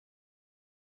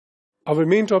Our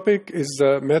main topic is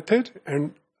method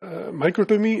and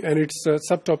microtomy, and its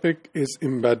subtopic is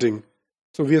embedding.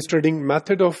 So we are studying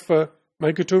method of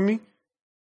microtomy.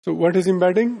 So what is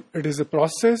embedding? It is a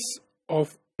process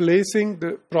of placing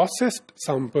the processed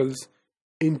samples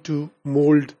into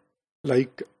mold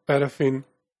like paraffin,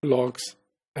 blocks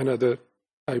and other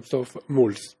types of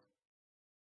molds.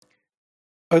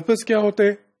 Purpose क्या होता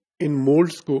है? इन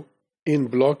moulds को, इन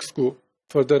blocks को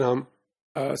further हम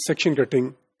section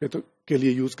cutting के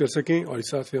लिए use कर सकें और इस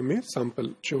हिसाब से हमें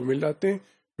सैंपल शो मिल जाते हैं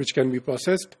which can be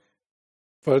processed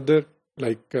further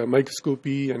like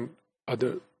microscopy and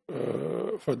other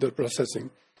further processing.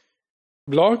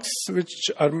 Blocks which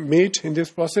are made in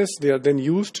this process, they are then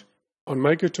used on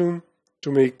microtomb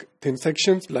to make thin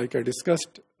sections like I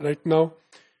discussed right now.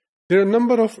 There are a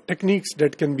number of techniques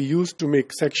that can be used to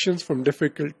make sections from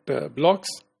difficult blocks.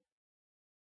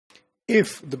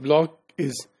 If the block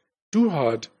is too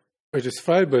hard or it is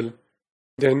friable,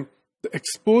 then the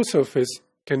exposed surface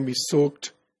can be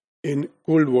soaked in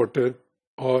cold water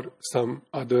or some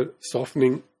other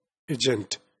softening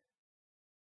agent.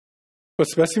 For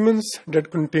specimens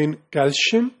that contain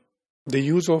calcium, the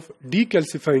use of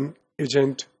decalcifying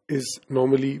agent is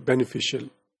normally beneficial.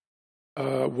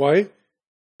 Why?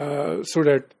 So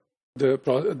that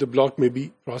the block may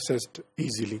be processed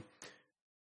easily.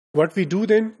 What we do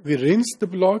then, we rinse the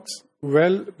blocks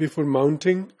well before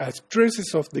mounting, as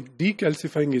traces of the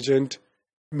decalcifying agent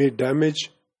may damage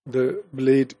the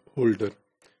blade holder.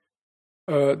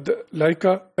 The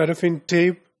Leica paraffin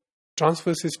tape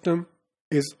transfer system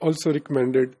is also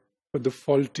recommended for the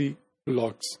faulty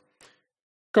blocks.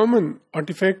 Common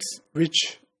artifacts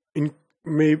which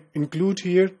may include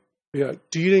here,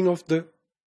 tearing of the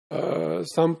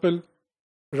sample,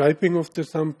 ripening of the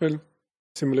sample,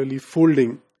 similarly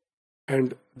folding,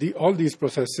 and all these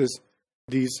processes,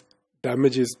 these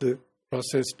damages the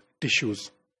processed tissues.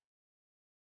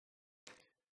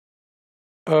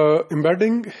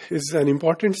 Embedding is an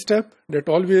important step that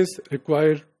always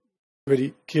requires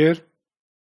very care.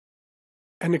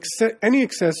 Any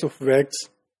excess of wax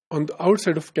on the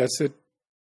outside of cassette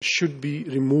should be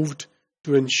removed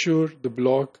to ensure the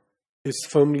block is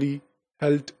firmly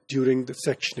held during the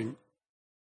sectioning.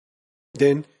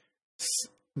 Then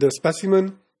the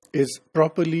specimen is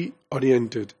properly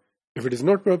oriented. If it is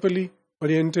not properly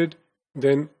oriented,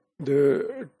 then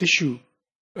the tissue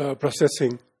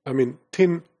processing,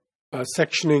 thin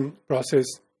sectioning process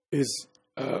is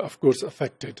of course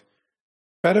affected.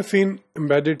 Paraffin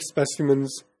embedded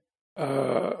specimens,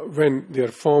 when they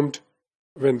are formed,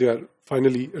 when they are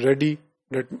finally ready,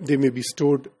 that they may be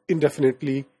stored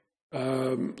indefinitely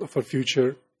for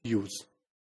future use.